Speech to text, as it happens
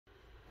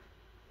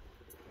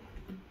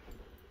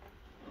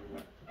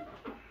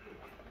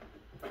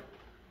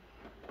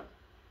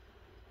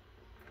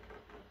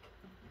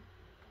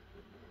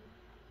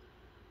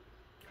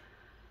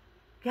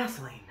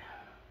gasoline.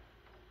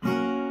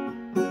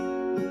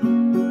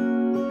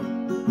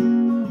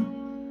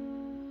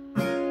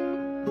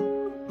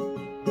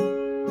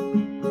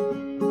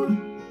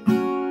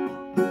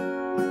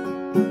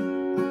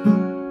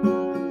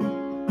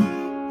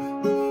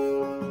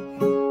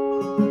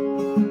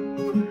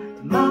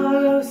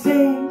 Tomorrow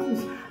seems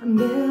a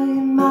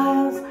million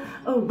miles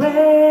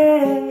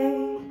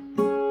away.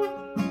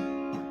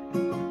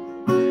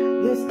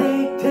 This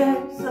ache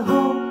tears a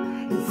hole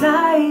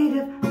inside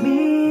of me.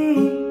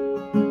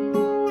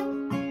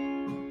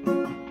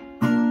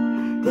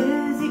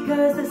 Dizzy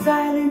 'cause the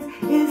silence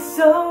is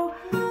so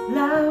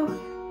loud.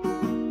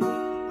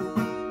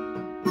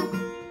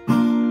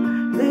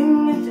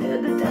 Clinging to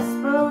the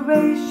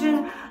desperation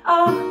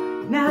of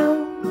now.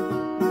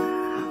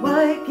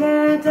 Why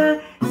can't I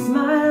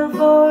smile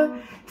for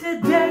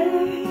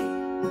today?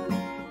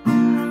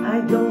 I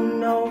don't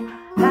know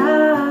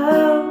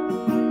how.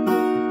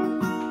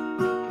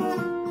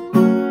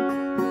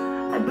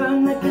 I burn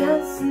the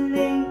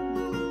gasoline,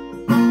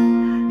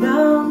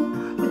 numb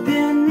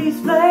within these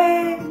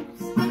flames.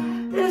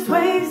 This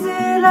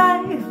wasted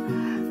life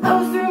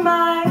flows through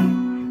my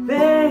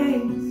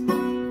veins.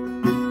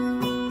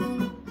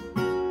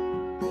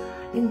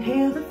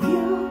 Inhale the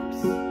fumes,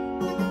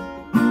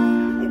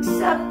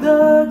 accept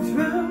the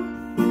truth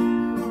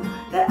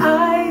that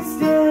I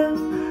still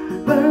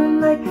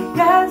burn like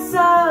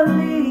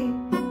gasoline.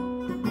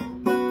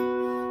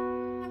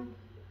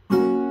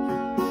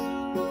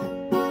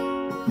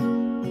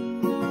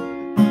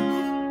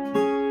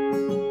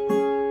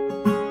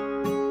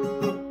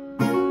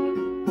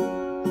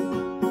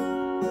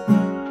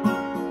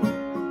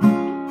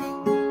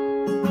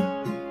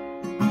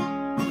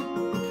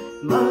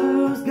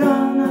 Tomorrow's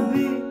gonna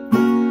be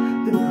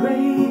the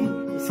great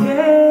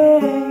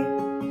escape.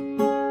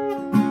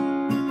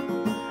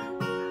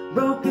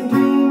 Broken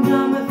dreams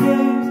on my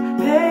fears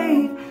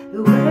pave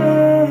the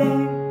way.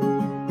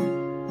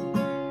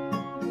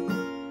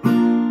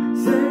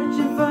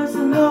 Searching for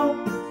some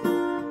hope,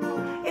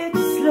 it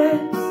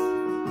slips.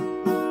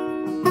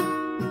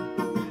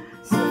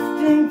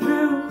 Sifting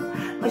through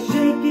my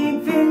shaking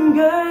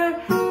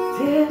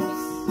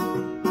fingertips.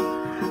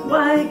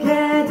 Why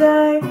can't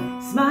I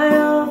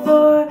smile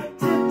for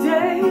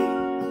today?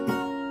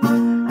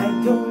 I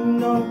don't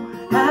know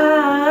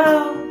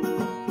how.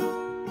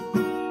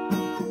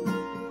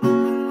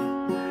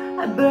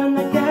 I burn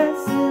the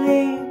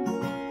gasoline,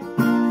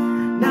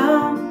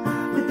 numb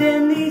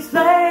within these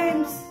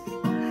flames.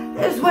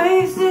 This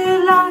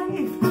wasted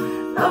life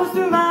flows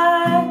through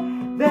my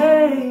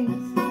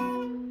veins.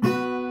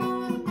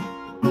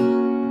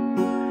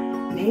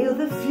 Inhale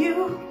the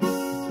fumes,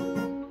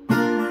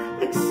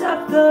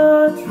 accept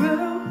the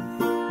truth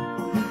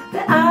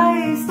that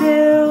I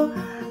still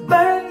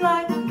burn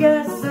like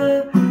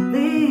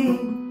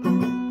gasoline.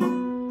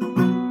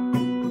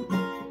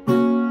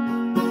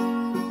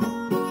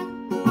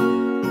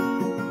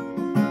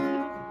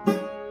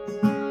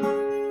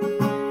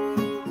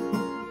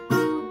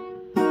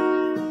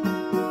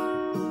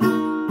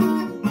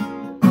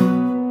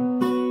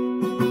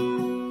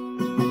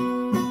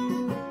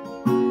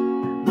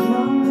 I'm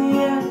on the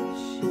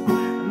edge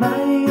of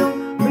my own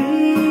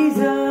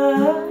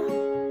reason.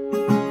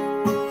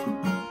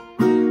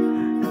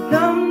 I've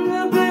come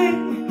to be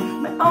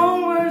my own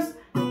worst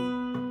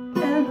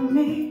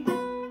enemy.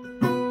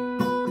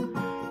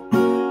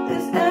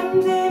 This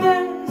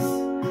emptiness,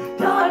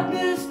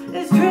 darkness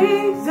is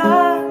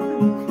treason.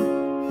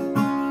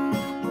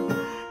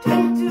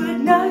 Tend to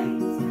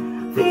ignite,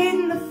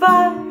 feeding the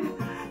fire,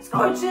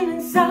 scorching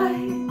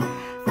inside,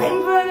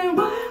 flame burning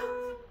wild.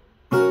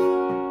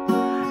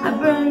 I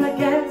burn the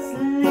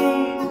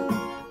gasoline,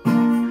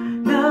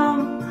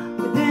 numb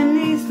within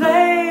these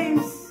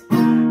flames.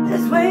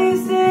 This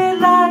wasted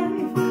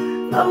life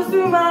flows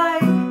through my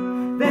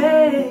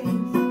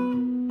veins.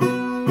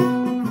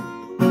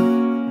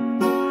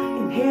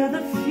 Inhale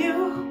the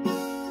fumes,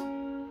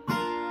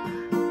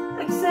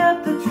 accept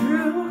the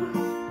truth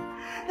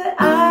that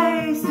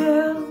I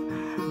still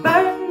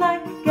burn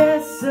like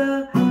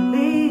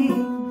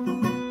gasoline.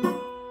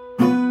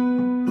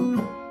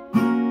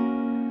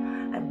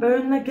 I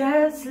burn the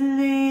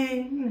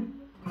gasoline,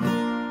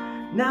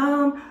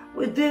 numb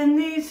within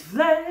these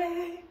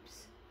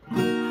flames.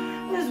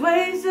 This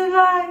wasted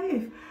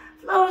life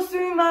flows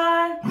through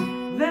my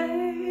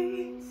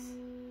veins.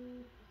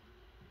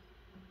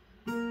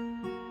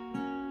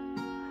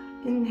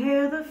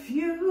 Inhale the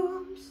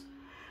fumes,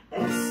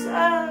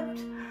 accept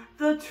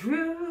the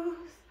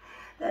truth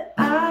that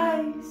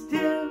I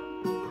still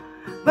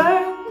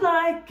burn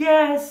like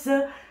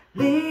gasoline.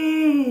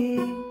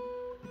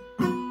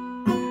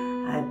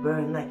 I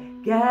burn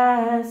like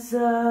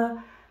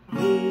gasoline.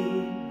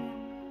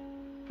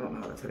 I don't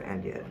know how that's gonna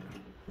end yet.